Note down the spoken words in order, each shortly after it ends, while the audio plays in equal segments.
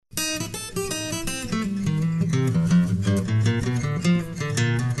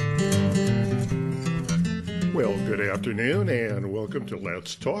afternoon and welcome to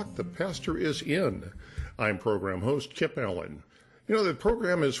Let's Talk. The pastor is in. I'm program host Kip Allen. You know, the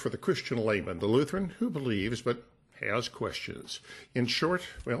program is for the Christian layman, the Lutheran who believes but has questions. In short,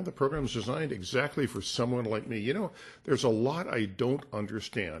 well, the program is designed exactly for someone like me. You know, there's a lot I don't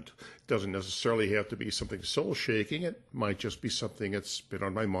understand. It doesn't necessarily have to be something soul-shaking. It might just be something that's been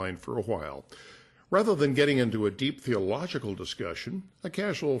on my mind for a while. Rather than getting into a deep theological discussion, a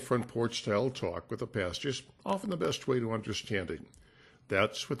casual front porch-style talk with a pastor is often the best way to understanding.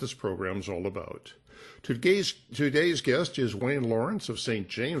 That's what this program's all about. Today's guest is Wayne Lawrence of St.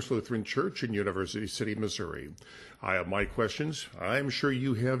 James Lutheran Church in University City, Missouri. I have my questions. I'm sure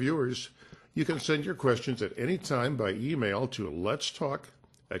you have yours. You can send your questions at any time by email to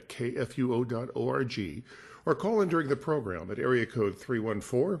letstalk@kfuo.org or call in during the program at area code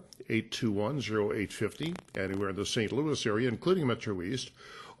 314-821-0850, anywhere in the St. Louis area, including Metro East,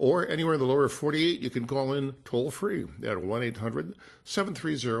 or anywhere in the lower 48, you can call in toll-free at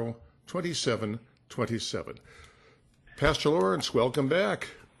 1-800-730-2727. Pastor Lawrence, welcome back.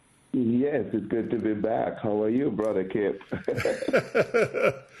 Yes, it's good to be back. How are you, Brother Kip?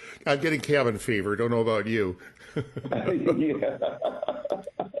 I'm getting cabin fever. Don't know about you. Yeah.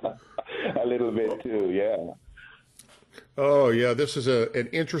 A little bit too, yeah. Oh, yeah, this is an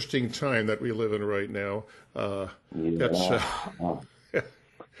interesting time that we live in right now. And,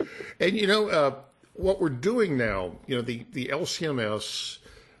 you know, what we're doing now, you know, the LCMS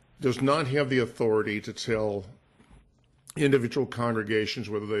does not have the authority to tell individual congregations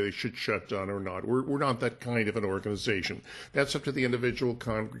whether they should shut down or not. We're not that kind of an organization. That's up to the individual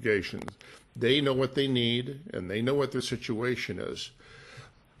congregations. They know what they need, and they know what their situation is.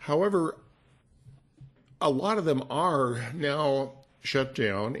 However, a lot of them are now shut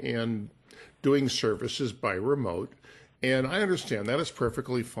down and doing services by remote, and I understand that is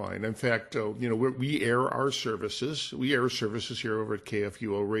perfectly fine. In fact, you know, we air our services. We air services here over at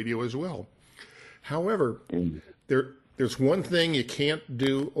KFUO Radio as well. However, there's one thing you can't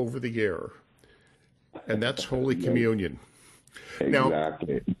do over the air, and that's Holy Communion.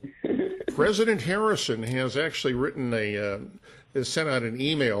 Exactly. Now, President Harrison has actually written has sent out an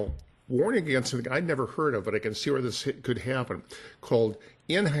email warning against something I'd never heard of, but I can see where this could happen, called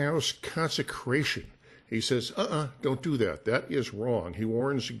in-house consecration. He says, don't do that. That is wrong. He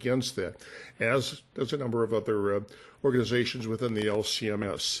warns against that, as does a number of other organizations within the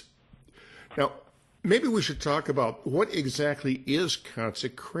LCMS. Now, maybe we should talk about what exactly is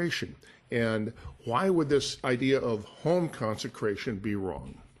consecration, and why would this idea of home consecration be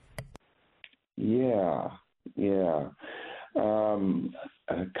wrong? Yeah.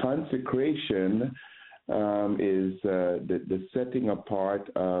 Consecration is the setting apart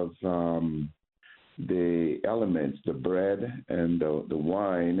of the elements, the bread and the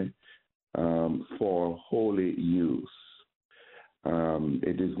wine, for holy use.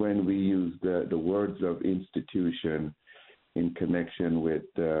 It is when we use the words of institution in connection with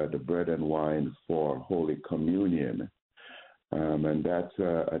the bread and wine for Holy Communion, and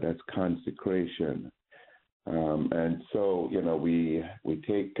that's consecration. And so, you know, we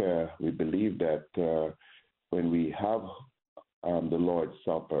believe that when we have the Lord's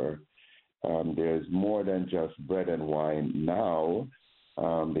Supper, there's more than just bread and wine now,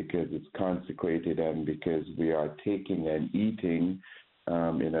 because it's consecrated and because we are taking and eating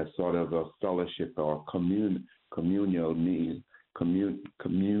in a sort of a fellowship or communal meal.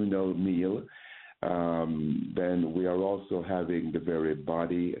 Then we are also having the very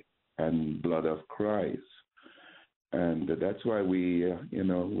body and blood of Christ. And that's why we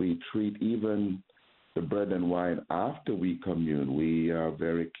treat even the bread and wine after we commune. We are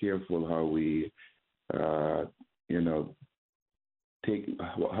very careful how we, how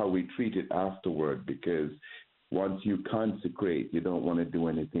we treat it afterward, because once you consecrate, you don't want to do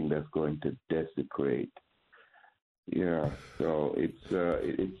anything that's going to desecrate. Yeah, so it's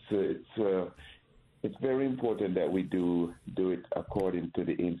very important that we do it according to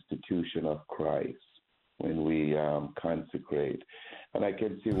the institution of Christ when we consecrate. And I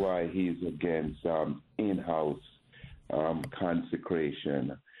can see why he's against in-house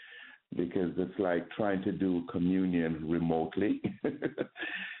consecration, because it's like trying to do communion remotely.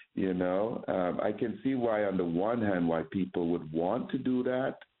 You know, I can see why on the one hand why people would want to do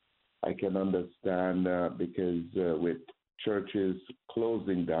that. I can understand because with churches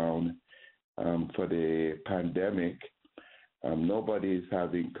closing down for the pandemic, nobody is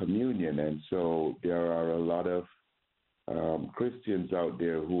having communion, and so there are a lot of Christians out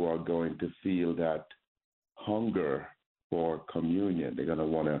there who are going to feel that hunger for communion. They're going to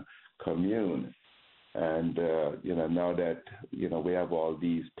want to commune. And, now that, we have all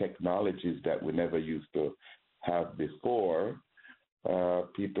these technologies that we never used to have before,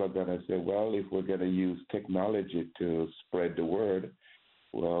 people are going to say, well, if we're going to use technology to spread the word,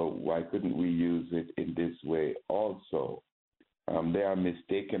 well, why couldn't we use it in this way also? They are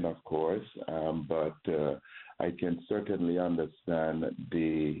mistaken, of course, but I can certainly understand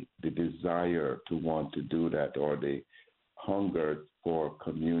the desire to want to do that, or the hunger for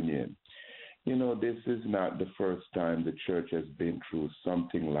communion. You know, this is not the first time the church has been through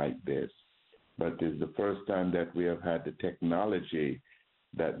something like this, but it's the first time that we have had the technology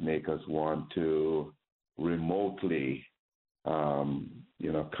that make us want to remotely,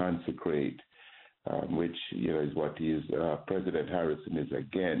 consecrate, which, is what President Harrison is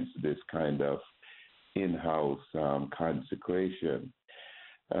against, this kind of in-house consecration.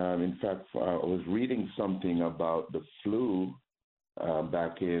 In fact, I was reading something about the flu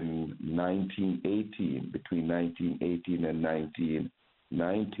back in 1918, between 1918 and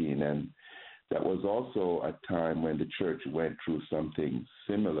 1919, and that was also a time when the church went through something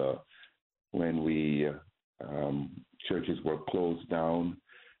similar, when churches were closed down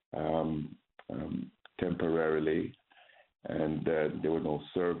temporarily, and there were no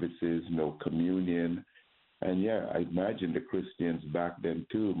services, no communion. And I imagine the Christians back then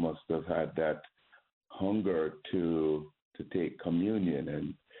too must have had that hunger to take communion,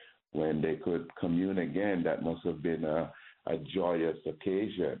 and when they could commune again, that must have been a joyous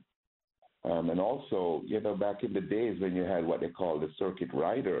occasion. And also, back in the days when you had what they call the circuit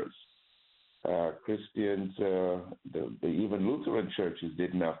riders, Christians, even Lutheran churches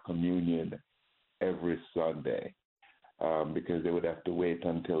didn't have communion every Sunday because they would have to wait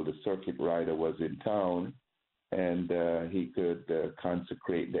until the circuit rider was in town, and he could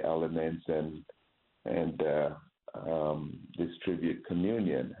consecrate the elements and distribute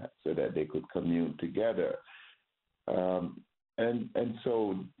communion so that they could commune together. And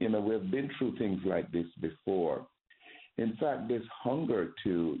so, we've been through things like this before. In fact, this hunger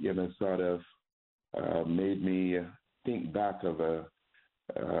too, sort of made me think back of a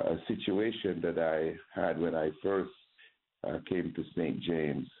situation that I had when I first came to St.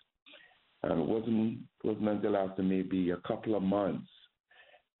 James. And it wasn't until after maybe a couple of months,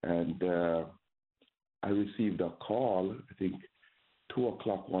 and I received a call, I think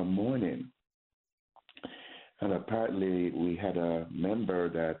 2:00 one morning. And apparently we had a member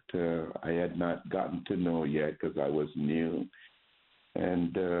that I had not gotten to know yet because I was new.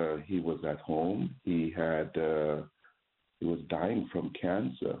 And he was at home. He was dying from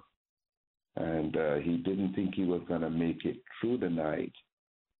cancer. And he didn't think he was going to make it through the night.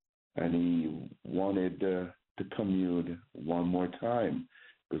 And he wanted to commune one more time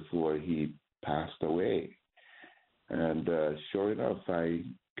before he passed away. And sure enough, I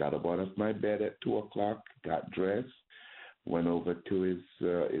got up out of my bed at 2:00, got dressed, went over to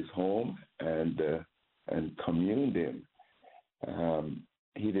his home, and communed him.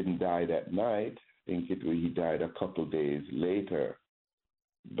 He didn't die that night. I think he died a couple days later.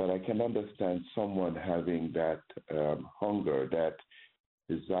 But I can understand someone having that hunger, that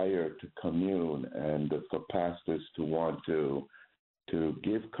desire to commune, and for pastors to want to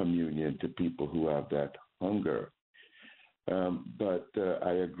give communion to people who have that hunger. But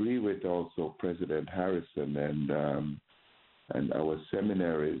I agree with also President Harrison and our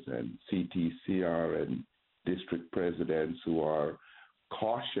seminaries and CTCR and district presidents who are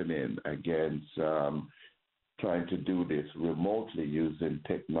cautioning against trying to do this remotely using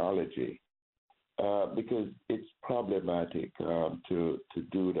technology because it's problematic to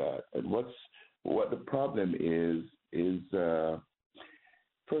do that. And what the problem is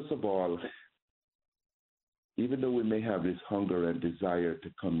first of all, even though we may have this hunger and desire to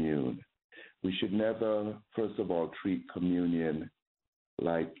commune, we should never, first of all, treat communion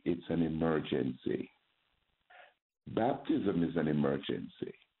like it's an emergency. Baptism is an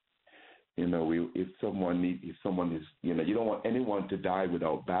emergency. If someone is, you don't want anyone to die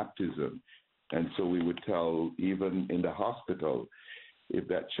without baptism. And so we would tell, even in the hospital, if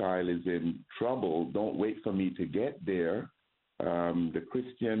that child is in trouble, don't wait for me to get there. The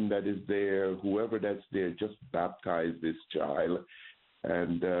Christian that is there, whoever that's there, just baptize this child,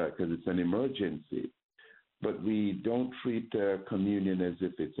 and because it's an emergency. But we don't treat communion as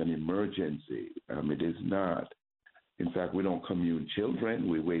if it's an emergency. It is not. In fact, we don't commune children.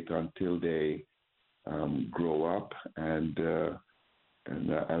 We wait until they grow up and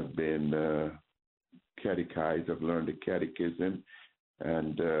have been catechized, have learned the catechism,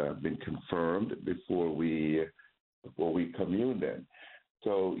 and been confirmed before we commune them.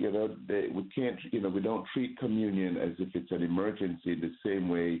 So, we can't, we don't treat communion as if it's an emergency the same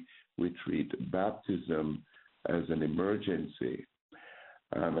way we treat baptism as an emergency.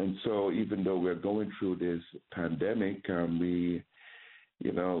 And so even though we're going through this pandemic, the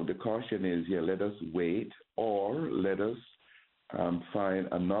caution is, let us wait, or let us find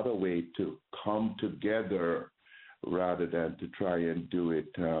another way to come together rather than to try and do it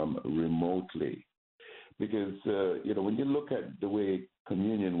remotely. Because, when you look at the way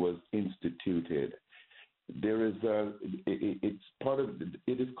communion was instituted, there is it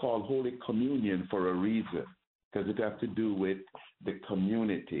is called Holy Communion for a reason, because it has to do with the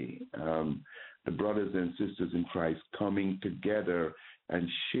community, the brothers and sisters in Christ coming together and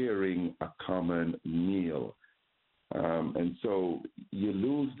sharing a common meal. And so you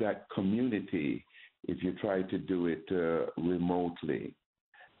lose that community if you try to do it remotely.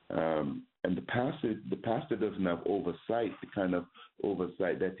 And the pastor doesn't have oversight, the kind of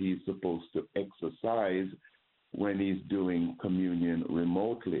oversight that he's supposed to exercise when he's doing communion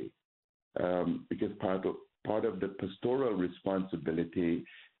remotely. Because part of the pastoral responsibility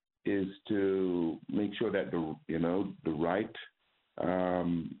is to make sure that the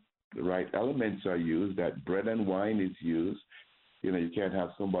right elements are used, that bread and wine is used. You can't have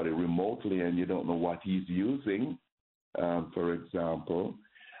somebody remotely and you don't know what he's using, for example,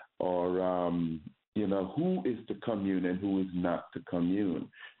 or who is to commune and who is not to commune.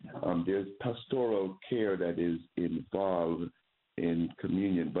 There's pastoral care that is involved in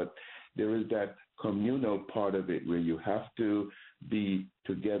communion, but there is that communal part of it where you have to be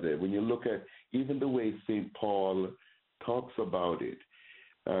together. When you look at even the way St. Paul talks about it,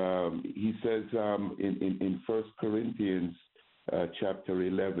 he says in 1 Corinthians chapter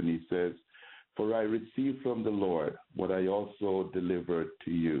 11, he says, "For I received from the Lord what I also delivered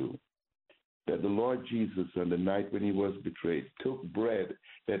to you, that the Lord Jesus, on the night when he was betrayed, took bread."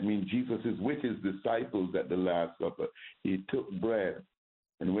 That means Jesus is with his disciples at the Last Supper. He took bread,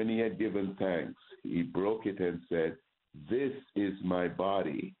 and when he had given thanks, he broke it and said, "This is my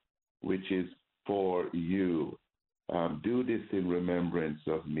body, which is for you. Do this in remembrance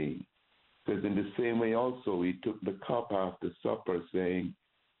of me." Because in the same way also, he took the cup after supper, saying,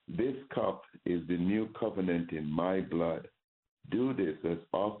 "This cup is the new covenant in my blood. Do this as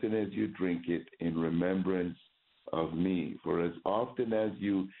often as you drink it in remembrance of me. For as often as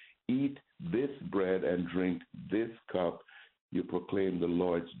you eat this bread and drink this cup, you proclaim the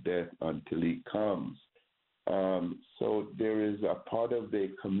Lord's death until he comes." So there is a part of the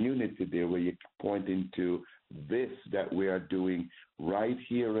community there where you're pointing to this that we are doing right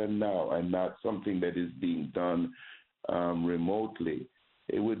here and now, and not something that is being done remotely.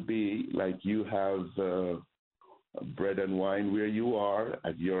 It would be like you have bread and wine where you are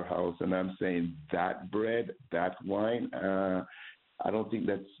at your house, and I'm saying that bread, that wine, I don't think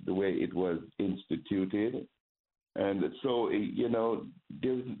that's the way it was instituted. And so, you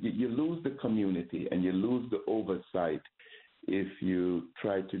lose the community and you lose the oversight if you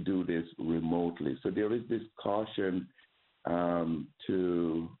try to do this remotely. So there is this caution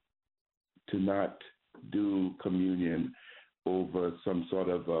to not do communion over some sort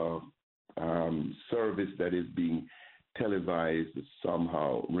of service that is being televised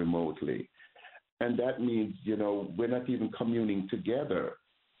somehow remotely. And that means, we're not even communing together,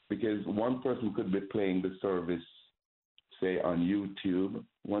 because one person could be playing the service, say, on YouTube.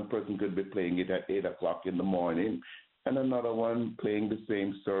 One person could be playing it at 8 o'clock in the morning, and another one playing the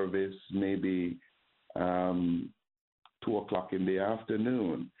same service maybe 2 o'clock in the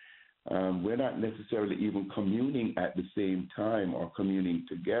afternoon. We're not necessarily even communing at the same time or communing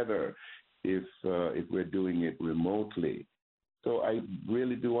together if we're doing it remotely. So I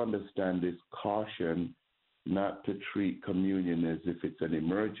really do understand this caution not to treat communion as if it's an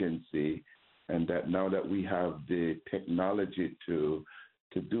emergency, and that now that we have the technology to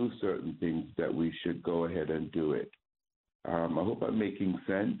do certain things, that we should go ahead and do it. I hope I'm making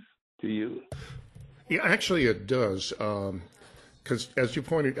sense to you. Yeah, actually it does. Because as you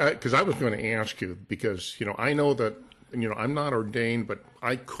pointed, because I was going to ask you, because, I know that, I'm not ordained, but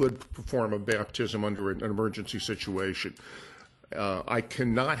I could perform a baptism under an emergency situation. I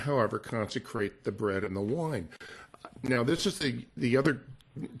cannot, however, consecrate the bread and the wine. Now, this is the other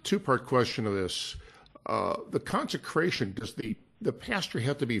two-part question of this. The consecration, does the pastor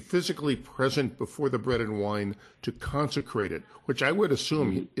have to be physically present before the bread and wine to consecrate it, which I would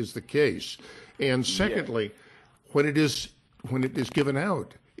assume is the case? And secondly, when it is given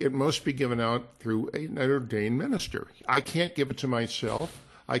out, it must be given out through an ordained minister. I can't give it to myself.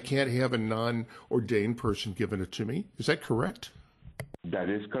 I can't have a non-ordained person giving it to me. Is that correct? That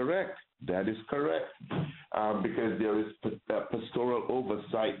is correct. That is correct. Because there is pastoral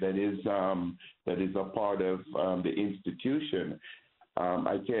oversight that is a part of the institution.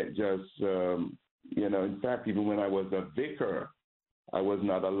 I can't just, in fact, even when I was a vicar, I was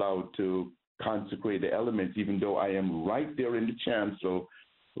not allowed to consecrate the elements, even though I am right there in the chancel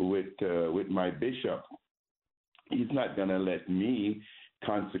with my bishop. He's not going to let me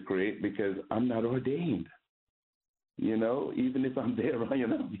consecrate because I'm not ordained. Even if I'm there,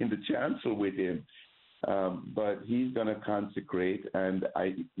 in the chancel with him. But he's going to consecrate, and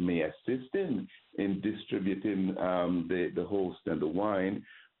I may assist him in distributing the host and the wine,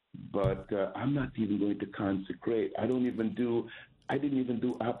 but I'm not even going to consecrate. I didn't even do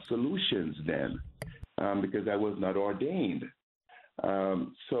absolutions then because I was not ordained.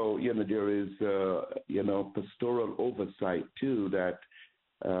 So, there is, pastoral oversight too, that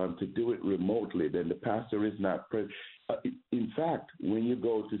to do it remotely, then the pastor is not present. In fact, when you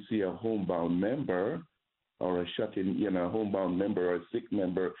go to see a homebound member or a shut-in, homebound member or a sick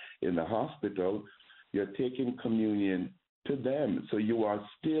member in the hospital, you're taking communion to them. So you are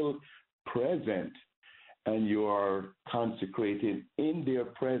still present and you are consecrating in their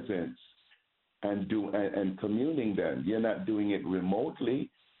presence and communing them. You're not doing it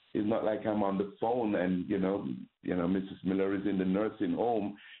remotely. It's not like I'm on the phone and, Mrs. Miller is in the nursing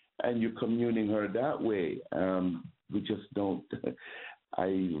home and you're communing her that way. We just don't.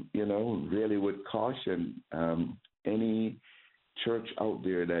 I, really would caution any church out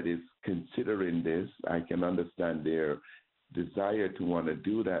there that is considering this. I can understand their desire to want to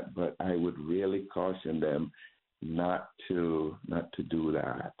do that, but I would really caution them not to do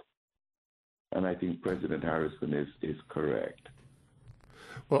that. And I think President Harrison is correct.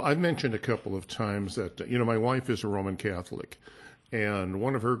 Well, I've mentioned a couple of times that, my wife is a Roman Catholic, and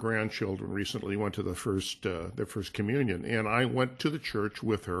one of her grandchildren recently went to their first communion, and I went to the church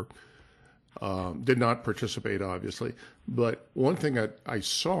with her. Did not participate, obviously, but one thing I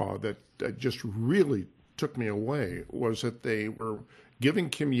saw that just really took me away was that they were giving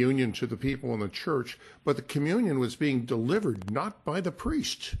communion to the people in the church, but the communion was being delivered not by the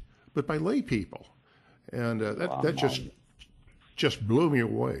priest, but by lay people, and that just blew me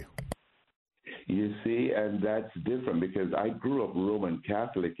away. You see, and that's different because I grew up Roman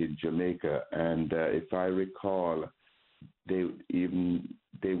Catholic in Jamaica, and if I recall, that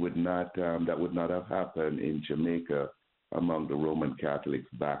would not have happened in Jamaica among the Roman Catholics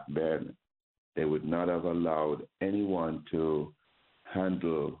back then. They would not have allowed anyone to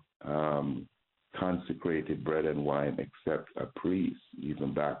handle consecrated bread and wine except a priest,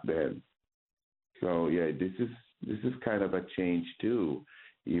 even back then. So yeah, this is kind of a change too,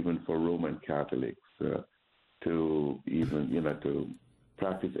 even for Roman Catholics to even to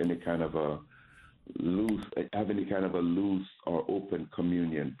practice any kind of a loose or open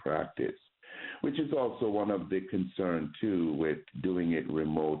communion practice, which is also one of the concern too with doing it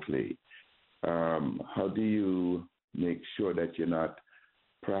remotely. How do you make sure that you're not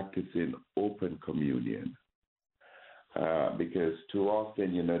practicing open communion? Because too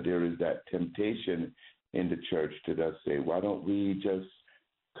often, there is that temptation in the church to just say, why don't we just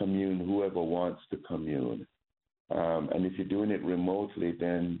commune whoever wants to commune? And if you're doing it remotely,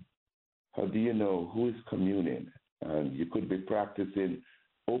 then how do you know who is communing? You could be practicing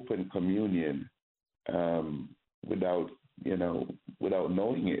open communion without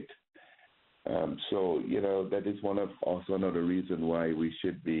knowing it. So that is also another reason why we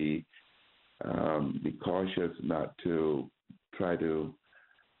should be cautious not to try to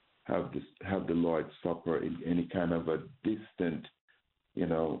have the Lord's Supper in any kind of a distant.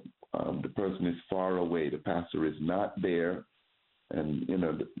 The person is far away. The pastor is not there, and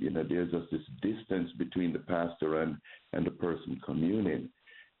there's just this distance between the pastor and the person communing.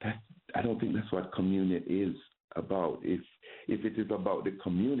 I don't think that's what communion is about. If it is about the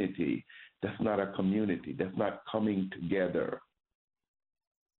community, that's not a community. That's not coming together.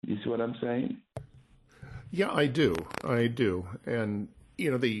 You see what I'm saying? Yeah, I do. And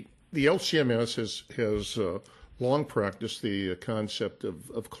the LCMS has long practiced the concept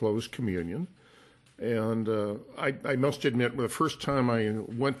of closed communion. And I must admit, the first time I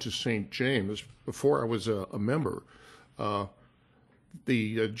went to St. James, before I was a member,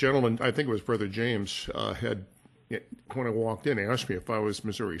 the gentleman, I think it was Brother James, when I walked in, asked me if I was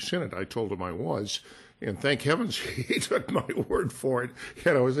Missouri Synod. I told him I was, and thank heavens he took my word for it,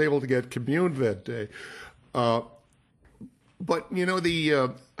 and I was able to get communed that day. But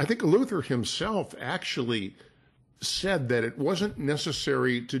I think Luther himself actually said that it wasn't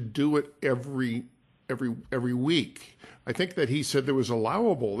necessary to do it every week. I think that he said there was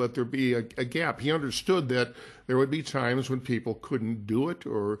allowable that there be a gap. He understood that there would be times when people couldn't do it,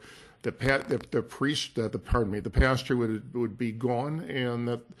 or the pastor would be gone, and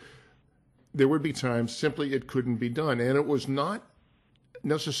that there would be times simply it couldn't be done. And it was not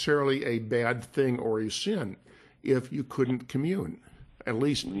necessarily a bad thing or a sin if you couldn't commune. At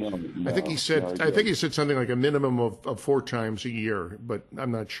least, No, I think he no, said. no, I think he said something like a minimum of 4 times a year, but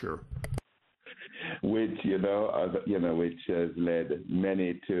I'm not sure. which which has led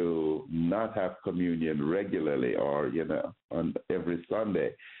many to not have communion regularly or on every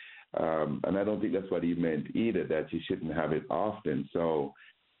Sunday. And I don't think that's what he meant either, that you shouldn't have it often. So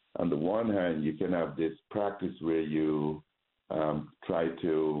on the one hand, you can have this practice where you try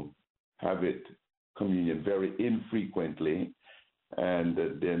to have it communion very infrequently, and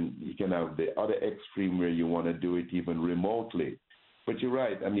then you can have the other extreme where you want to do it even remotely. But you're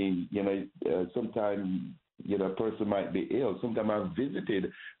right. I mean, sometimes a person might be ill. Sometimes I've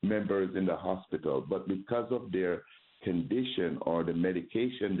visited members in the hospital, but because of their condition or the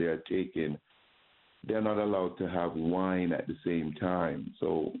medication they are taking, they're not allowed to have wine at the same time.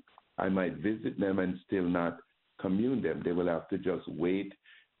 So I might visit them and still not commune them. They will have to just wait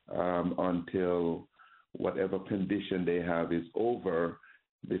until whatever condition they have is over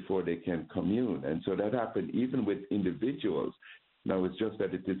before they can commune. And so that happened even with individuals. Now it's just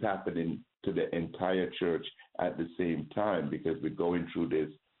that it is happening to the entire church at the same time, because we're going through this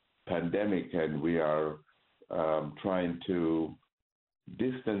pandemic and we are trying to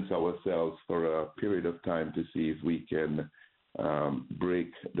distance ourselves for a period of time to see if we can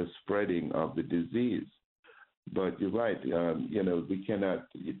break the spreading of the disease. But you're right. We cannot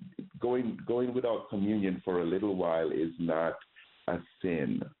going without communion for a little while is not a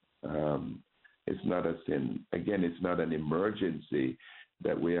sin. It's not a sin. Again, it's not an emergency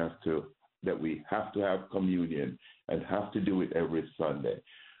that we have to have communion and have to do it every Sunday.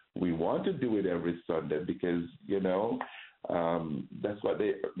 We want to do it every Sunday because that's what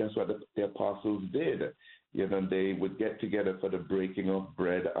the apostles did. They would get together for the breaking of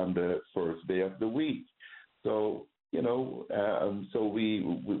bread on the first day of the week. So so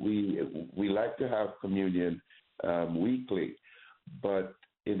we like to have communion weekly, but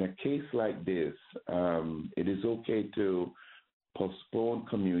in a case like this, it is okay to postpone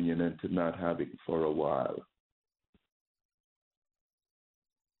communion and to not have it for a while.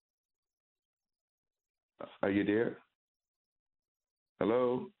 Are you there?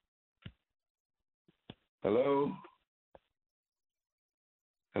 Hello? Hello?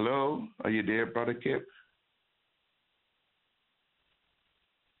 Hello? Are you there, Brother Kip?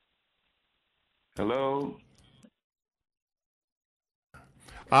 Hello?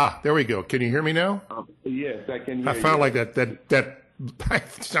 There we go. Can you hear me now? Yes, I can hear I you. found like that I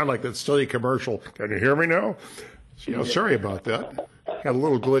sound like that silly commercial. Can you hear me now? Sorry about that. Had a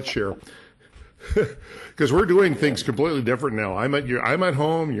little glitch here. Because we're doing things completely different now. I'm at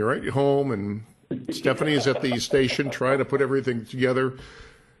home, you're at home, and Stephanie is at the station trying to put everything together,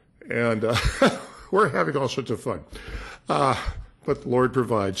 and we're having all sorts of fun. But the Lord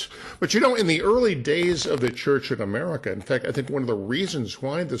provides. But in the early days of the church in America, in fact, I think one of the reasons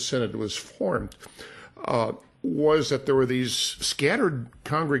why the Synod was formed was that there were these scattered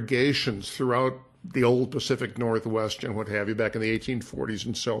congregations throughout the old Pacific Northwest and what have you back in the 1840s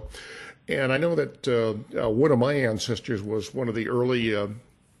and so. And I know that one of my ancestors was one of the early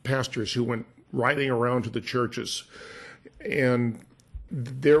pastors who went riding around to the churches. And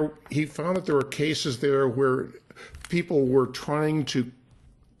he found that there were cases there where people were trying to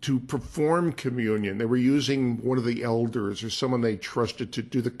perform communion. They were using one of the elders or someone they trusted to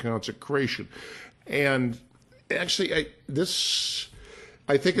do the consecration. And actually, I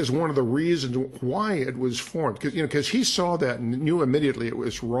think is one of the reasons why it was formed, because he saw that and knew immediately it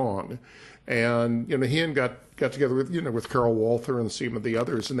was wrong, and he got together with Carl Walther and some of the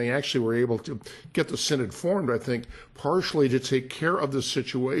others, and they actually were able to get the Synod formed. I think partially to take care of the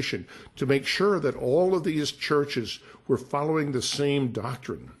situation, to make sure that all of these churches were following the same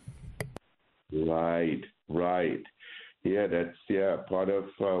doctrine. Right. Yeah, that's part of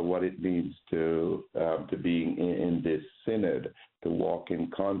what it means to being in this Synod, to walk in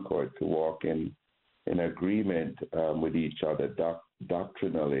concord, to walk in agreement with each other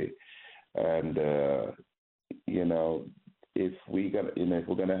doctrinally, and if we're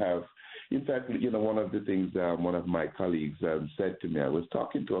gonna have, in fact, one of the things one of my colleagues said to me, I was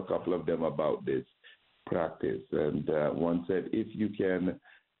talking to a couple of them about this practice, and one said, if you can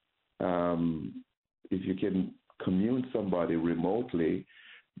commune somebody remotely,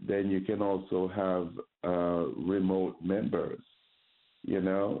 then you can also have remote members.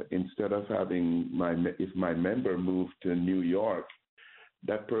 Instead of having if my member moved to New York,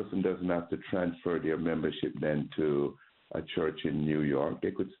 that person doesn't have to transfer their membership then to a church in New York.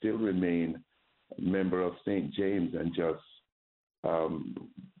 They could still remain a member of St. James and just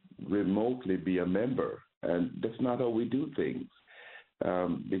remotely be a member. And that's not how we do things.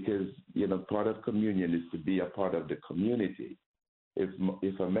 Because, part of communion is to be a part of the community.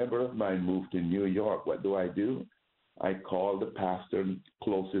 If a member of mine moved to New York, what do? I call the pastor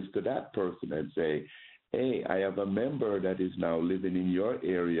closest to that person and say, hey, I have a member that is now living in your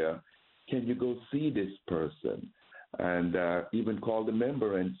area. Can you go see this person? And even call the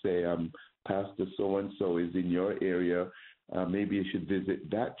member and say, Pastor so-and-so is in your area. Maybe you should visit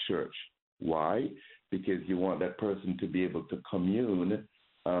that church. Why? Because you want that person to be able to commune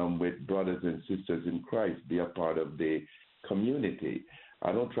with brothers and sisters in Christ, be a part of the community.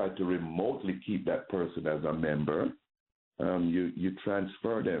 I don't try to remotely keep that person as a member. You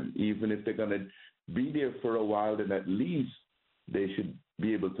transfer them. Even if they're going to be there for a while, then at least they should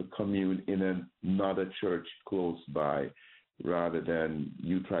be able to commune in another church close by, rather than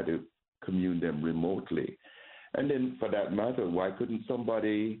you try to commune them remotely. And then for that matter, why couldn't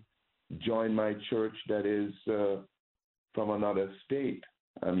somebody join my church that is from another state?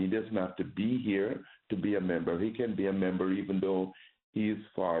 He doesn't have to be here to be a member. He can be a member even though he is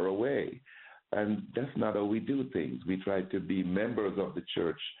far away. And that's not how we do things. We try to be members of the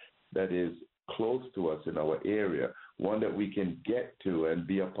church that is close to us in our area, one that we can get to and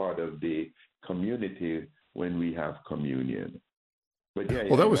be a part of the community when we have communion. But yeah,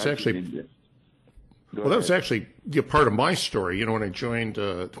 well, that was actually part of my story. When I joined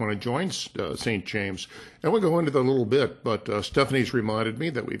St. James, and we'll go into that a little bit. But Stephanie's reminded me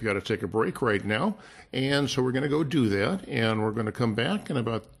that we've got to take a break right now, and so we're going to go do that, and we're going to come back in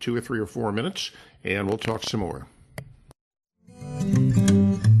about 2 or 3 or 4 minutes, and we'll talk some more.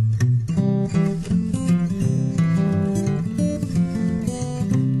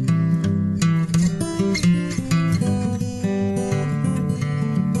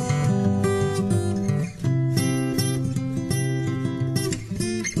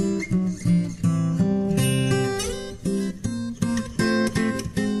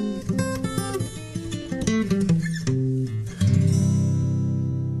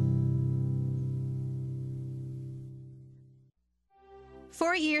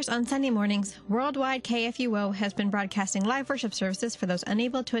 On Sunday mornings, Worldwide KFUO has been broadcasting live worship services for those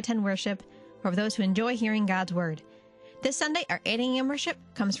unable to attend worship or for those who enjoy hearing God's Word. This Sunday, our 8 a.m. worship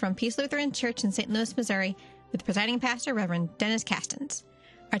comes from Peace Lutheran Church in St. Louis, Missouri, with presiding pastor Reverend Dennis Castens.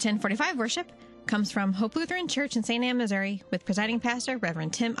 Our 10:45 worship comes from Hope Lutheran Church in St. Anne, Missouri, with presiding pastor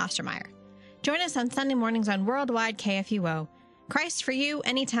Reverend Tim Ostermeyer. Join us on Sunday mornings on Worldwide KFUO. Christ for you,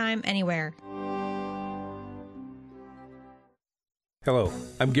 anytime, anywhere. Hello,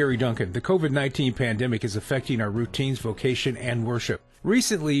 I'm Gary Duncan. The COVID-19 pandemic is affecting our routines, vocation, and worship.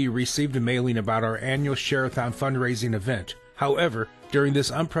 Recently, you received a mailing about our annual Share-a-thon fundraising event. However, during this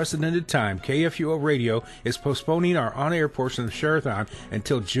unprecedented time, KFUO Radio is postponing our on-air portion of Share-a-thon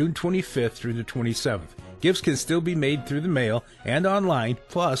until June 25th through the 27th. Gifts can still be made through the mail and online,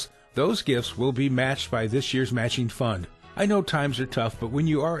 plus those gifts will be matched by this year's matching fund. I know times are tough, but when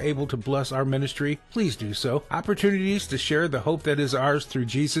you are able to bless our ministry, please do so. Opportunities to share the hope that is ours through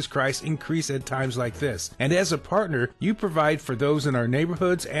Jesus Christ increase at times like this. And as a partner, you provide for those in our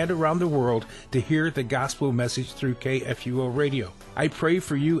neighborhoods and around the world to hear the gospel message through KFUO Radio. I pray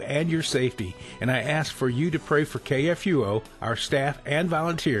for you and your safety, and I ask for you to pray for KFUO, our staff, and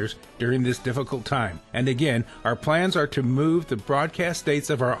volunteers during this difficult time. And again, our plans are to move the broadcast dates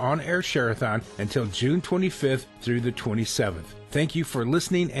of our on-air Share-a-thon until June 25th through the 27th. Thank you for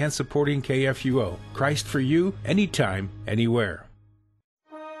listening and supporting KFUO. Christ for you, anytime, anywhere.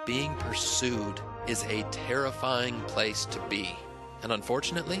 Being pursued is a terrifying place to be. And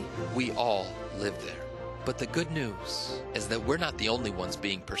unfortunately, we all live there. But the good news is that we're not the only ones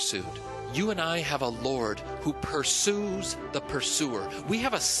being pursued. You and I have a Lord who pursues the pursuer. We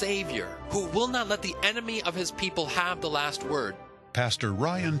have a Savior who will not let the enemy of his people have the last word. Pastor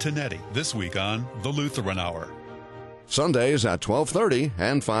Ryan Tonetti, this week on The Lutheran Hour. Sundays at 12:30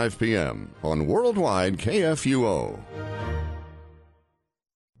 and 5 p.m. on Worldwide KFUO.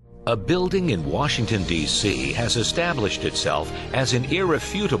 A building in Washington, D.C. has established itself as an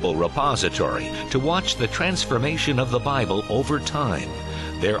irrefutable repository to watch the transformation of the Bible over time.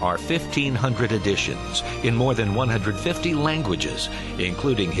 There are 1,500 editions in more than 150 languages,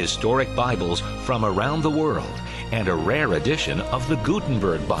 including historic Bibles from around the world and a rare edition of the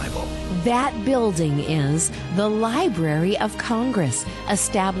Gutenberg Bible. That building is the Library of Congress,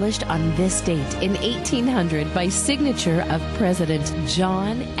 established on this date in 1800 by signature of President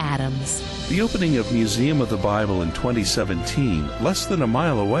John Adams. The opening of Museum of the Bible in 2017, less than a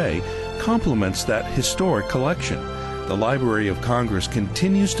mile away, complements that historic collection. The Library of Congress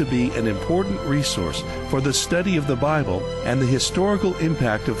continues to be an important resource for the study of the Bible and the historical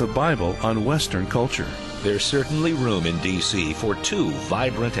impact of the Bible on Western culture. There's certainly room in D.C. for two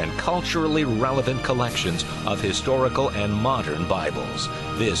vibrant and culturally relevant collections of historical and modern Bibles.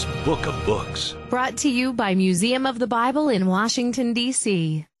 This Book of Books. Brought to you by Museum of the Bible in Washington,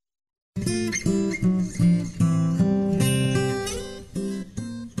 D.C.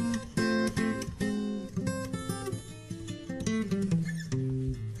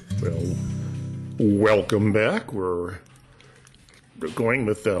 Well, welcome back. We're going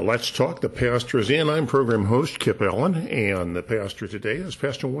with Let's Talk. The pastor is in. I'm program host Kip Allen, and the pastor today is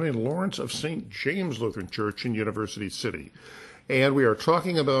Pastor Wayne Lawrence of St. James Lutheran Church in University City. And we are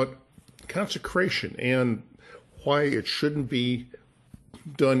talking about consecration and why it shouldn't be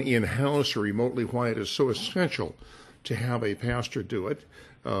done in-house or remotely, why it is so essential to have a pastor do it,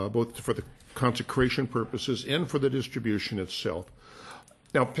 both for the consecration purposes and for the distribution itself.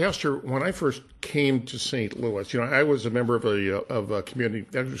 Now, Pastor, when I first came to St. Louis, I was a member of a community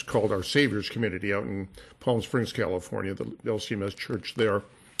that was called Our Savior's Community out in Palm Springs, California, the LCMS church there.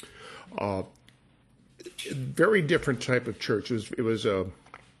 Very different type of church. It was a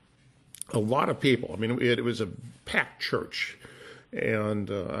lot of people. I mean, it was a packed church.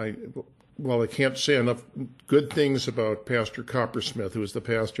 And I can't say enough good things about Pastor Coppersmith, who was the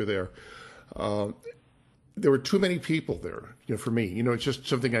pastor there. There were too many people there, for me. It's just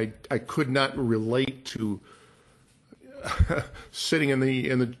something I could not relate to. Sitting in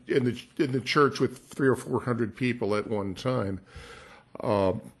the church with 300 or 400 people at one time.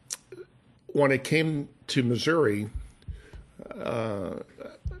 When I came to Missouri,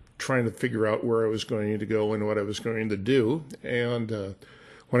 trying to figure out where I was going to go and what I was going to do, and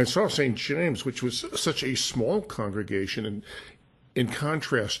when I saw St. James, which was such a small congregation, and in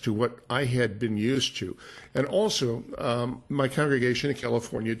contrast to what I had been used to. And also, my congregation in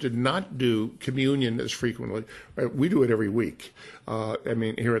California did not do communion as frequently. Right? We do it every week,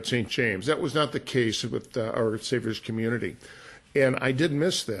 here at St. James. That was not the case with our Savior's Community. And I did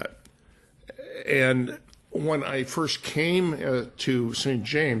miss that. And when I first came to St.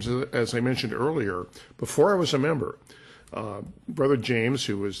 James, as I mentioned earlier, before I was a member, Brother James,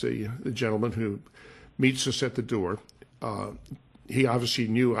 who was the gentleman who meets us at the door, he obviously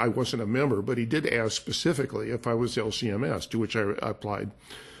knew I wasn't a member, but he did ask specifically if I was LCMS, to which I applied.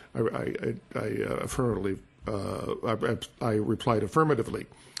 I replied affirmatively.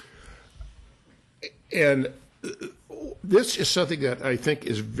 And this is something that I think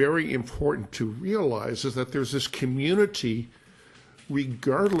is very important to realize, is that there's this community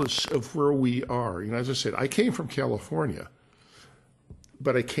regardless of where we are. As I said, I came from California,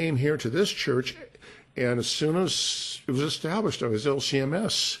 but I came here to this church. And as soon as it was established, I was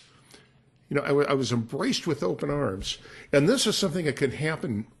LCMS. I was embraced with open arms. And this is something that can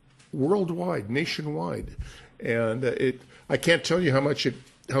happen worldwide, nationwide. And I can't tell you how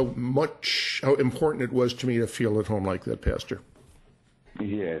important it was to me to feel at home like that, Pastor.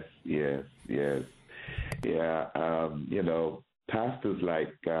 Yes. Yeah, pastors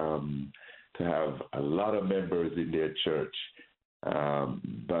like to have a lot of members in their church.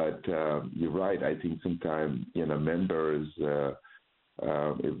 But you're right. I think sometimes, members, if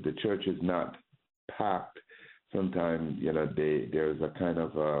the church is not packed, sometimes, there's a kind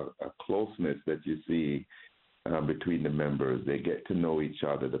of a closeness that you see between the members. They get to know each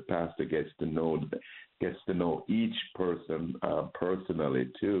other. The pastor gets to know each person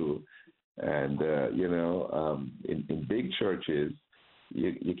personally too. And in big churches,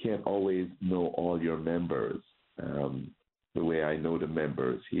 you can't always know all your members. The way I know the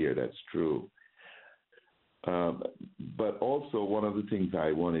members here, that's true. But also, one of the things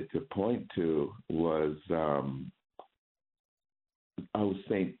I wanted to point to was how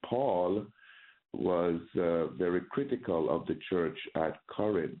St. Paul was very critical of the church at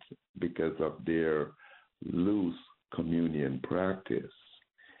Corinth because of their loose communion practice.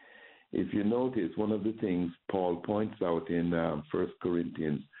 If you notice, one of the things Paul points out in 1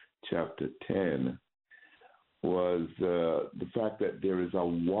 Corinthians chapter 10 was the fact that there is a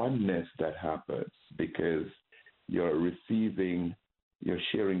oneness that happens because you're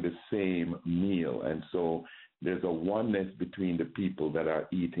sharing the same meal. And so there's a oneness between the people that are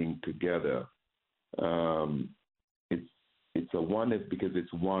eating together. It's a oneness because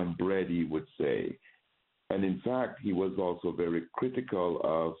it's one bread, he would say. And in fact, he was also very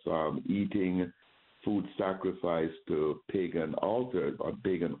critical of eating food sacrificed to pagan altars,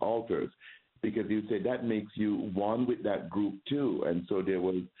 because he would say that makes you one with that group too. And so there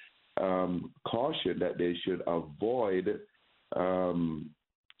was caution that they should avoid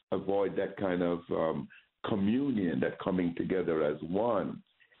that kind of communion, that coming together as one.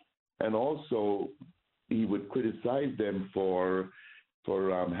 And also, he would criticize them for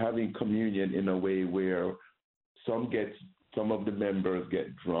having communion in a way where some of the members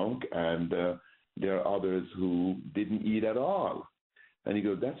get drunk, and there are others who didn't eat at all. And he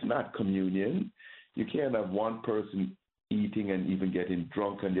goes, that's not communion. You can't have one person eating and even getting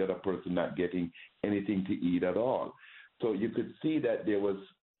drunk and the other person not getting anything to eat at all. So you could see that there was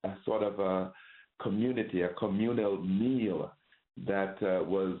a sort of a community, a communal meal that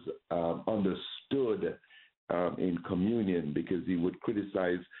was understood in communion, because he would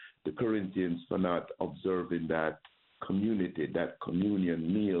criticize the Corinthians for not observing that community, that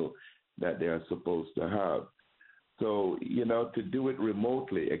communion meal that they are supposed to have. So, to do it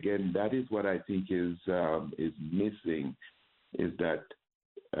remotely, again, that is what I think is missing, is that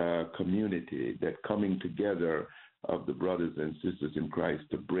community, that coming together of the brothers and sisters in Christ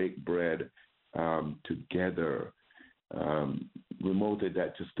to break bread together. Remotely,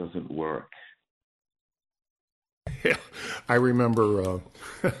 that just doesn't work. Yeah, I remember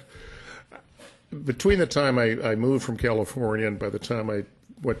between the time I moved from California and by the time I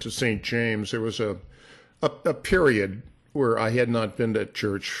went to St. James, there was a period where I had not been to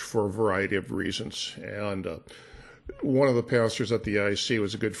church for a variety of reasons. And one of the pastors at the IC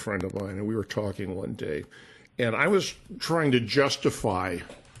was a good friend of mine, and we were talking one day. And I was trying to justify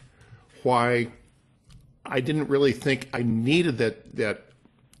why I didn't really think I needed that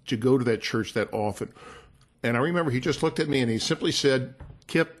to go to that church that often. And I remember he just looked at me and he simply said,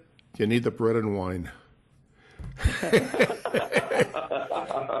 Kip, you need the bread and wine.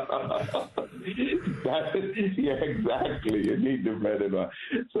 Yeah, exactly. You need the bread and wine.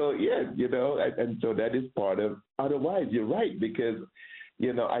 So, yeah, and so that is part of, otherwise, you're right, because,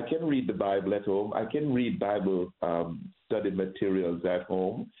 I can read the Bible at home. I can read Bible study materials at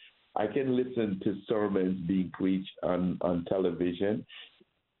home. I can listen to sermons being preached on television.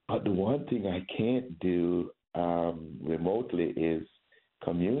 But the one thing I can't do remotely is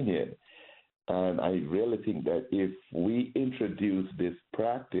communion. And I really think that if we introduce this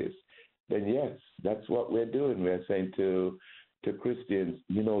practice, then yes, that's what we're doing. We're saying to Christians,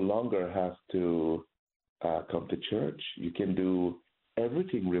 you no longer have to come to church. You can do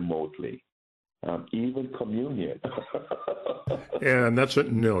everything remotely, even communion. And that's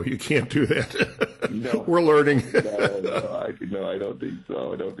it. No, you can't do that. No. We're learning. No, I don't think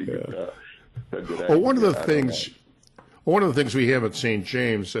so. I don't think it's a good idea. Well, one of the things we have at St.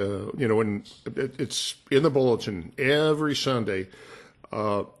 James, when it's in the bulletin every Sunday,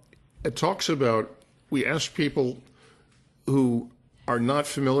 it talks about, we ask people who are not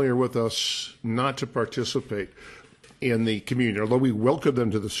familiar with us not to participate in the communion, although we welcome them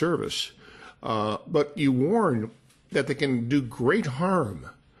to the service. But you warn that they can do great harm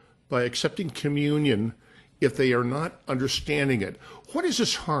by accepting communion if they are not understanding it. What is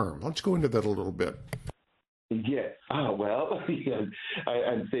this harm? Let's go into that a little bit. Yes. Well,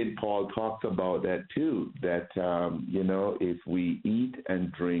 and St. Paul talks about that too, that, if we eat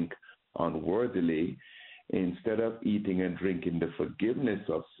and drink unworthily, instead of eating and drinking the forgiveness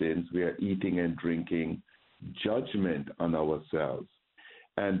of sins, we are eating and drinking judgment on ourselves.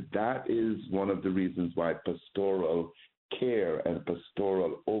 And that is one of the reasons why pastoral care and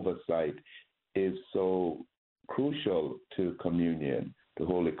pastoral oversight is so crucial to communion, to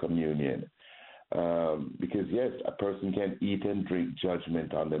Holy Communion. Because, yes, a person can eat and drink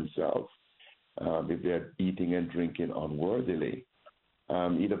judgment on themselves if they're eating and drinking unworthily,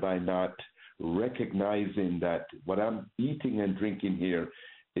 either by not recognizing that what I'm eating and drinking here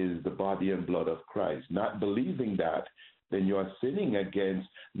is the body and blood of Christ. Not believing that, then you are sinning against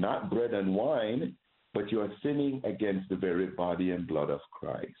not bread and wine, but you are sinning against the very body and blood of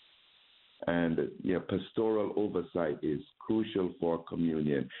Christ. And pastoral oversight is crucial for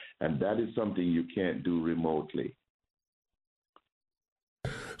communion, and that is something you can't do remotely.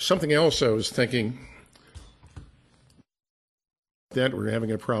 Something else I was thinking, that we're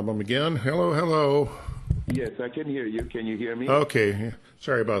having a problem again. Hello. Yes, I can hear you. Can you hear me? Okay.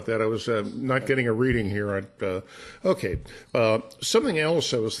 Sorry about that. I was not getting a reading here. Something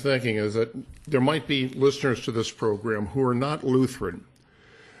else I was thinking is that there might be listeners to this program who are not Lutheran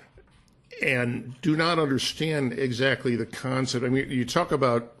and do not understand exactly the concept. I mean, you talk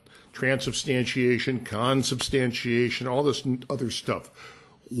about transubstantiation, consubstantiation, all this other stuff.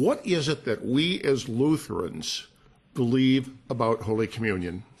 What is it that we as Lutherans believe about Holy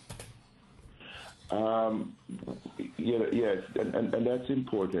Communion? Yes, and that's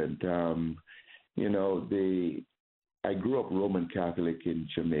important. I grew up Roman Catholic in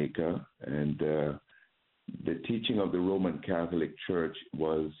Jamaica, and the teaching of the Roman Catholic Church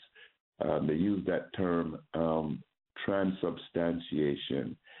was, they used that term,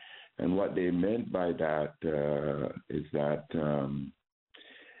 transubstantiation. And what they meant by that is that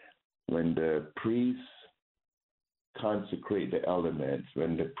when the priests consecrate the elements,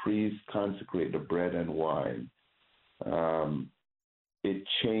 when the priests consecrate the bread and wine, it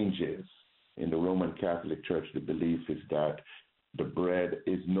changes. In the Roman Catholic Church, the belief is that the bread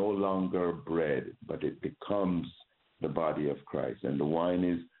is no longer bread, but it becomes the body of Christ. And the wine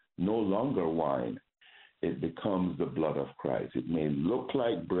is no longer wine. It becomes the blood of Christ. It may look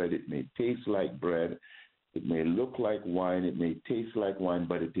like bread. It may taste like bread. It may look like wine. It may taste like wine,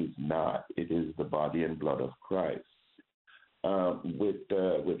 but it is not. It is the body and blood of Christ. With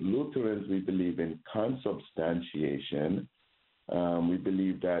Lutherans, we believe in consubstantiation. We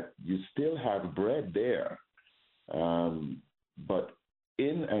believe that you still have bread there, but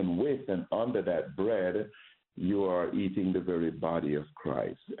in and with and under that bread, you are eating the very body of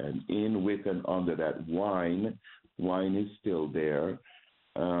Christ. And in, with, and under that wine is still there.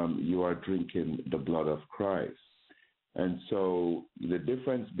 You are drinking the blood of Christ. And so the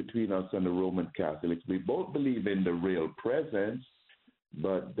difference between us and the Roman Catholics, we both believe in the real presence,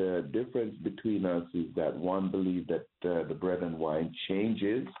 but the difference between us is that one believes that the bread and wine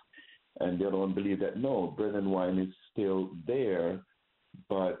changes, and the other one believes that no, bread and wine is still there,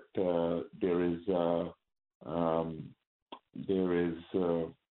 but there is the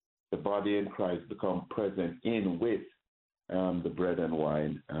body in Christ become present in with the bread and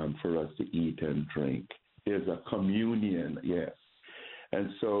wine for us to eat and drink. There's a communion, yes.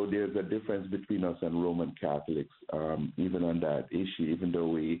 And so there's a difference between us and Roman Catholics, even on that issue, even though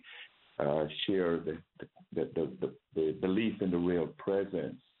we share the belief in the real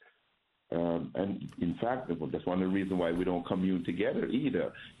presence. And in fact, that's one of the reasons why we don't commune together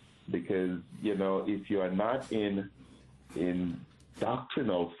either, because, you know, if you are not in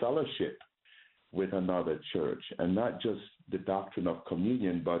doctrinal fellowship with another church, and not just the doctrine of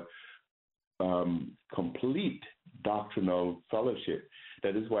communion, but complete doctrinal fellowship.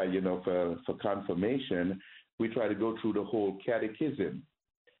 That is why, you know, for confirmation, we try to go through the whole catechism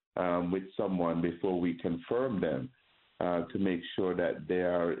with someone before we confirm them to make sure that they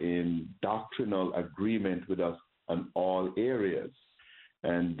are in doctrinal agreement with us on all areas.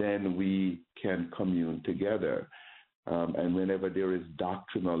 And then we can commune together. And whenever there is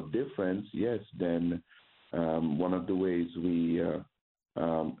doctrinal difference, yes, then one of the ways we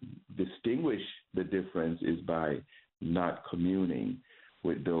distinguish the difference is by not communing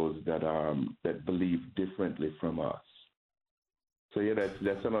with those that believe differently from us. So yeah,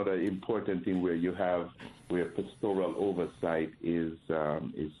 that's another important thing where pastoral oversight is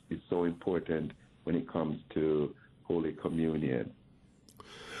so important when it comes to Holy Communion.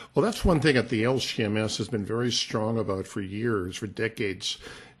 Well, that's one thing that the LCMS has been very strong about for years, for decades,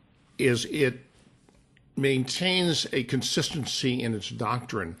 is it maintains a consistency in its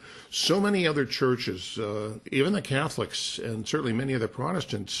doctrine. So many other churches, even the Catholics and certainly many other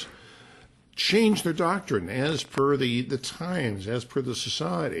Protestants, change their doctrine as per the times, as per the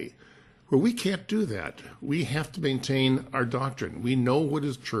society. Well, we can't do that. We have to maintain our doctrine. We know what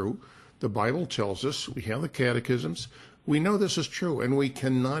is true. The Bible tells us. We have the catechisms. We know this is true, and we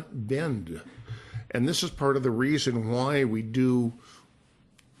cannot bend. And this is part of the reason why we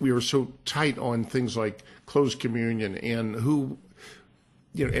are so tight on things like closed communion and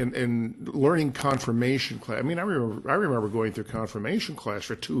and learning confirmation class. I mean, I remember going through confirmation class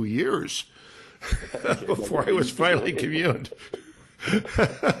for 2 years before I was finally communed.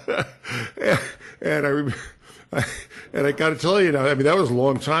 And I got to tell you now, I mean, that was a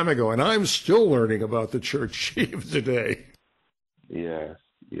long time ago, and I'm still learning about the church even today. Yes.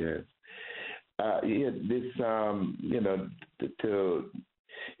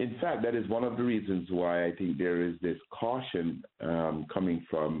 In fact, that is one of the reasons why I think there is this caution coming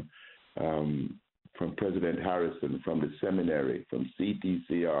from President Harrison, from the seminary, from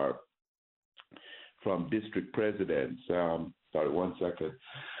CTCR, from district presidents. Sorry, 1 second.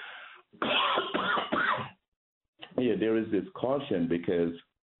 Yeah, there is this caution because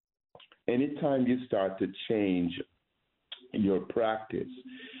anytime you start to change your practice,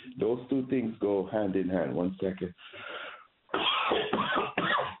 those two things go hand in hand. 1 second.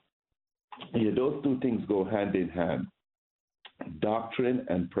 Yeah, those two things go hand in hand, doctrine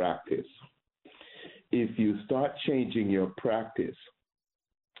and practice. If you start changing your practice,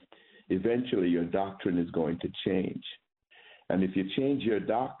 eventually your doctrine is going to change. And if you change your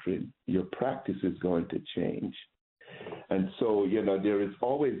doctrine, your practice is going to change. And so, there is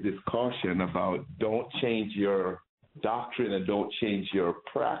always this caution about don't change your doctrine and don't change your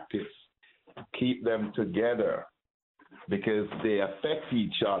practice. Keep them together because they affect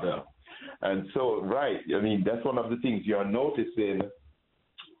each other. And so, right, I mean, that's one of the things you're noticing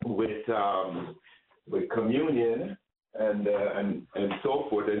with communion and so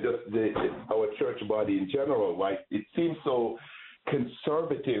forth, and just our church body in general. Why it seems so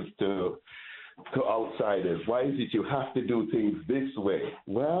conservative to outsiders. Why is it you have to do things this way?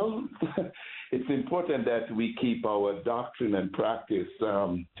 Well, it's important that we keep our doctrine and practice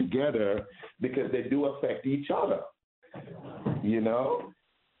together, because they do affect each other, you know?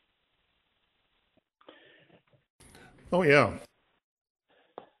 Oh, yeah.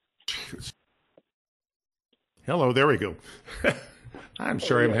 Hello, there we go. I'm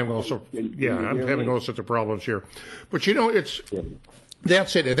sorry, I'm having having all sorts of problems here. But, you know,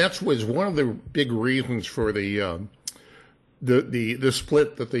 that's it. And that was one of the big reasons for the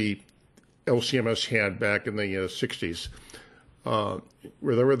split that the LCMS had back in the 60s,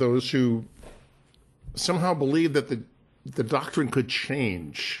 where there were those who somehow believed that the doctrine could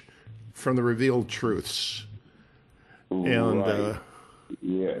change from the revealed truths. And right.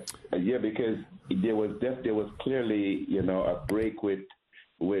 Because there was clearly, you know, a break with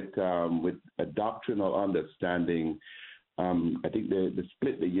a doctrinal understanding. I think the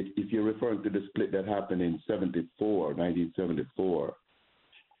split, if you're referring to the split that happened in 1974,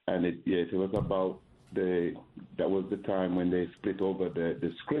 and it was about that was the time when they split over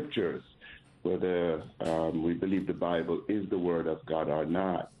the scriptures, whether we believe the Bible is the Word of God or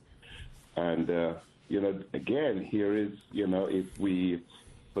not. And, you know, again, here is, you know, if we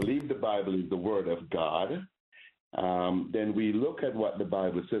believe the Bible is the Word of God, then we look at what the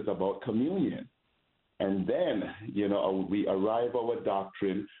Bible says about communion. And then, you know, we arrive our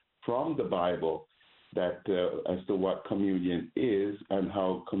doctrine from the Bible that as to what communion is and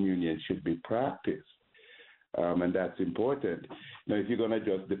how communion should be practiced. And that's important. Now, if you're going to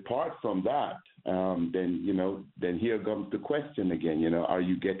just depart from that, then here comes the question again, you know, are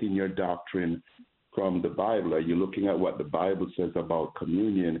you getting your doctrine from the Bible? Are you looking at what the Bible says about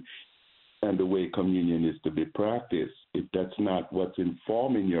communion and the way communion is to be practiced? If that's not what's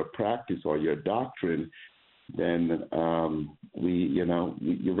informing your practice or your doctrine, then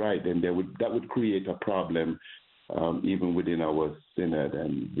you're right. Then that would create a problem even within our synod,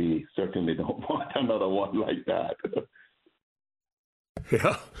 and we certainly don't want another one like that.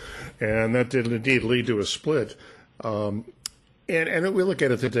 Yeah, and that did indeed lead to a split. And we look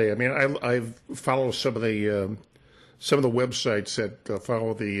at it today. I mean, I follow some of the websites that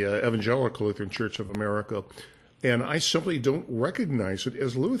follow the Evangelical Lutheran Church of America, and I simply don't recognize it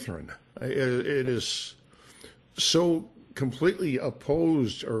as Lutheran. It is so completely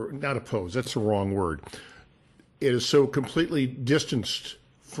opposed, or not opposed, that's the wrong word. It is so completely distanced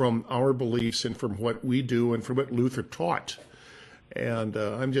from our beliefs and from what we do and from what Luther taught. And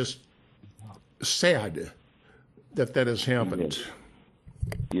I'm just sad that has happened.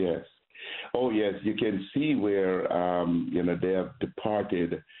 Yes. Oh, yes. You can see where they have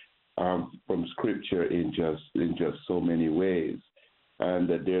departed from Scripture in just so many ways, and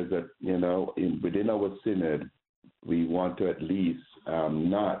that there's within our synod, we want to at least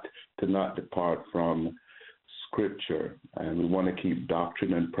not depart from Scripture, and we want to keep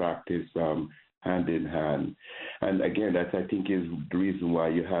doctrine and practice hand in hand. And again, that I think is the reason why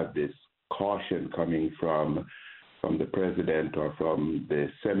you have this caution coming from the president or from the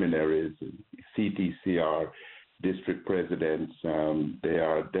seminaries, CTCR district presidents. They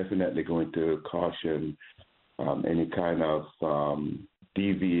are definitely going to caution any kind of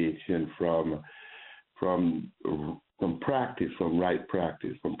deviation from practice, from right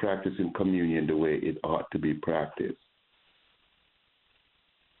practice, from practicing communion the way it ought to be practiced.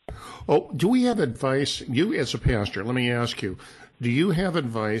 Oh, do we have advice? You as a pastor, let me ask you, do you have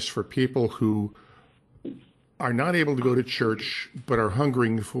advice for people who are not able to go to church but are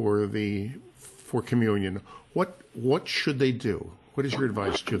hungering for communion? What should they do? What is your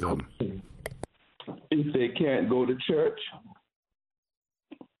advice to them? If they can't go to church?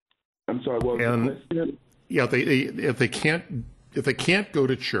 I'm sorry, what was the question? Yeah, if they can't go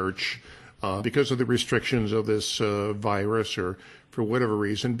to church because of the restrictions of this virus or for whatever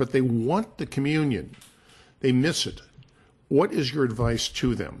reason, but they want the communion, they miss it. What is your advice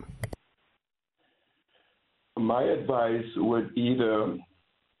to them? My advice would either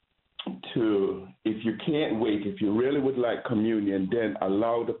to, if you can't wait, if you really would like communion, then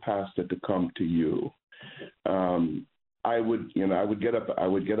allow the pastor to come to you. I would get up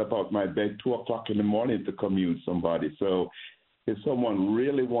out my bed 2:00 in the morning to commune somebody. So if someone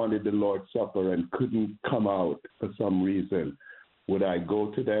really wanted the Lord's Supper and couldn't come out for some reason, would I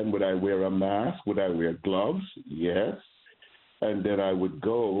go to them? Would I wear a mask? Would I wear gloves? Yes. And then I would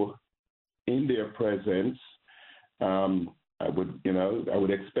go in their presence. I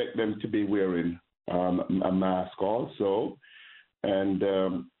would expect them to be wearing a mask also. And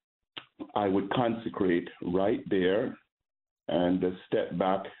I would consecrate right there and step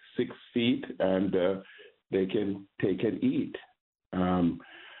back 6 feet, and they can take and eat.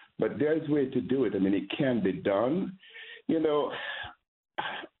 But there's a way to do it. I mean, it can be done. You know,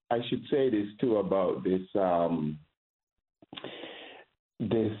 I should say this too about this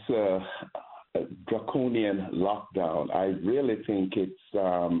draconian lockdown. I really think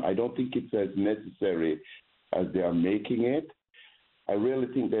I don't think it's as necessary as they are making it. I really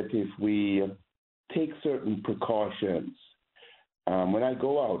think that if we take certain precautions, when I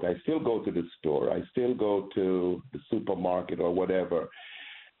go out, I still go to the store, I still go to the supermarket or whatever,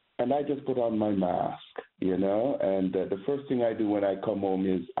 and I just put on my mask, you know, and the first thing I do when I come home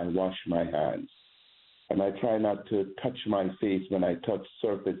is I wash my hands. And I try not to touch my face when I touch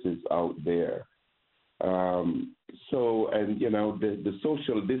surfaces out there. And, you know, the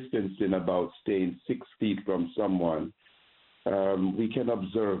social distancing about staying 6 feet from someone, we can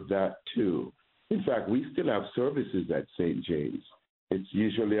observe that too. In fact, we still have services at St. James. It's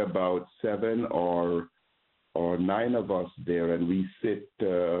usually about 7 or 9 of us there, and we sit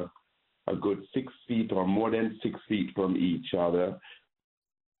a good 6 feet or more than 6 feet from each other.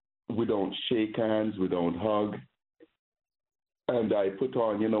 We don't shake hands, we don't hug. And I put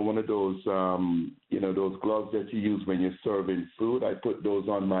on, you know, one of those, those gloves that you use when you're serving food. I put those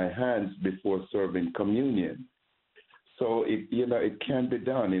on my hands before serving communion. So, it can be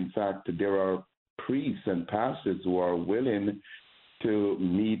done. In fact, there are priests and pastors who are willing to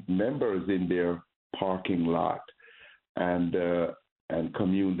meet members in their parking lot and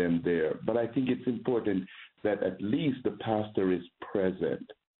commune them there. But I think it's important that at least the pastor is present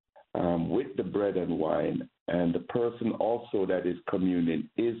with the bread and wine, and the person also that is communing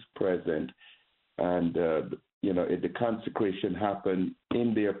is present, and the consecration happens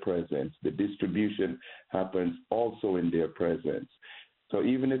in their presence. The distribution happens also in their presence. So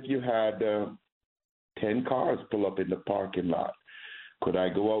even if you had 10 cars pull up in the parking lot, could I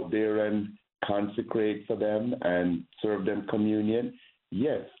go out there and consecrate for them and serve them communion?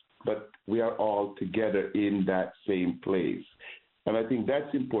 Yes, but we are all together in that same place. And I think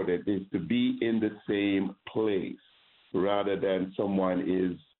that's important, is to be in the same place rather than someone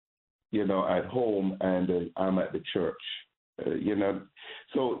is, at home and I'm at the church,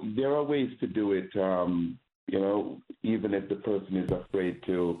 So there are ways to do it, even if the person is afraid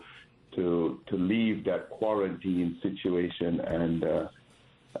to leave that quarantine situation and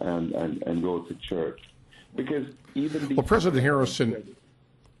go to church. Because even President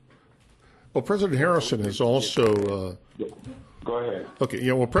Harrison has also... Go ahead. Okay.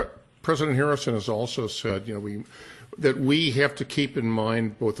 President Harrison has also said, that we have to keep in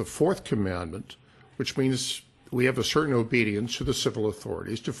mind both the fourth commandment, which means we have a certain obedience to the civil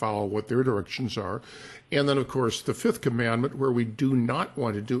authorities to follow what their directions are, and then, of course, the fifth commandment, where we do not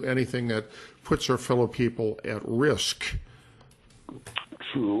want to do anything that puts our fellow people at risk.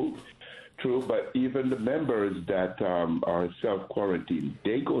 True, but even the members that are self-quarantined,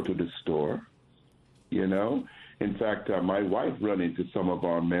 they go to the store, In fact, my wife run into some of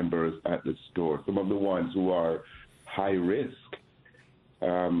our members at the store, some of the ones who are high risk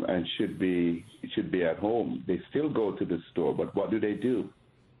and should be at home. They still go to the store, but what do?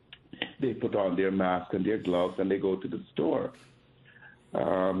 They put on their mask and their gloves and they go to the store,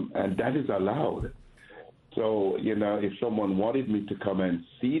 and that is allowed. So, if someone wanted me to come and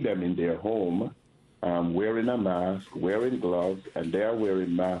see them in their home, wearing a mask, wearing gloves, and they're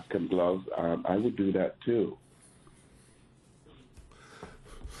wearing mask and gloves, I would do that too.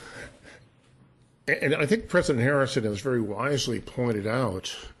 And I think President Harrison has very wisely pointed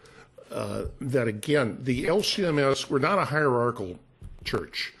out that, again, the LCMS, we're not a hierarchical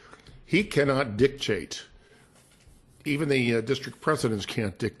church. He cannot dictate. Even the district presidents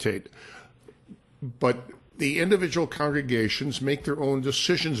can't dictate. But the individual congregations make their own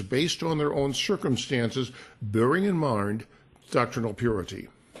decisions based on their own circumstances, bearing in mind doctrinal purity.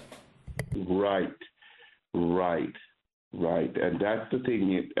 Right. And that's the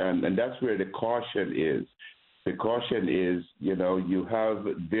thing, and that's where the caution is. The caution is, you have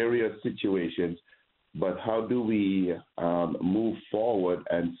various situations, but how do we move forward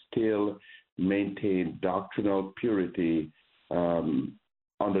and still maintain doctrinal purity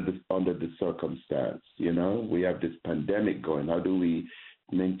under the circumstance? We have this pandemic going. How do we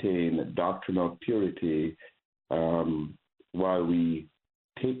maintain doctrinal purity while we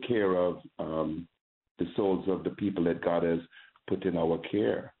take care of the souls of the people that God has put in our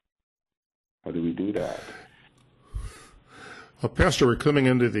care? How do we do that? Well, Pastor, we're coming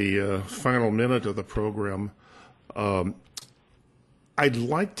into the final minute of the program. I'd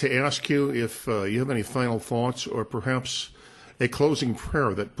like to ask you if you have any final thoughts, or perhaps a closing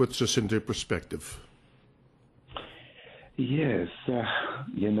prayer that puts us into perspective. Yes,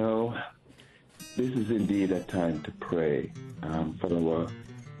 this is indeed a time to pray for our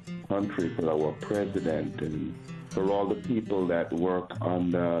country, for our president, and for all the people that work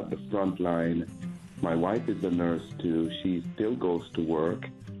on the front line. My wife is a nurse too. She still goes to work.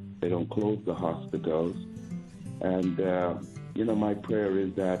 They don't close the hospitals. And, my prayer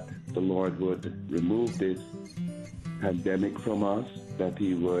is that the Lord would remove this pandemic from us, that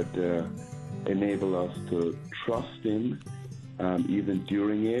He would enable us to trust Him even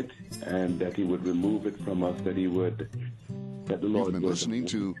during it, and that He would remove it from us, that the Lord You've been would listening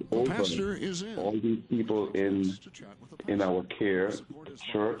to The Pastor Is In. all these people in our care, the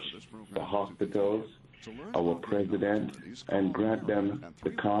church, the hospitals, our president, and grant them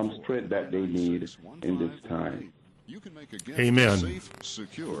the calm spirit that they need in this time. You can make a gift Amen. safe,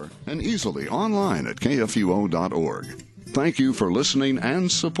 secure, and easily online at kfuo.org. Thank you for listening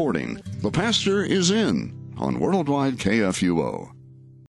and supporting The Pastor Is In on Worldwide KFUO.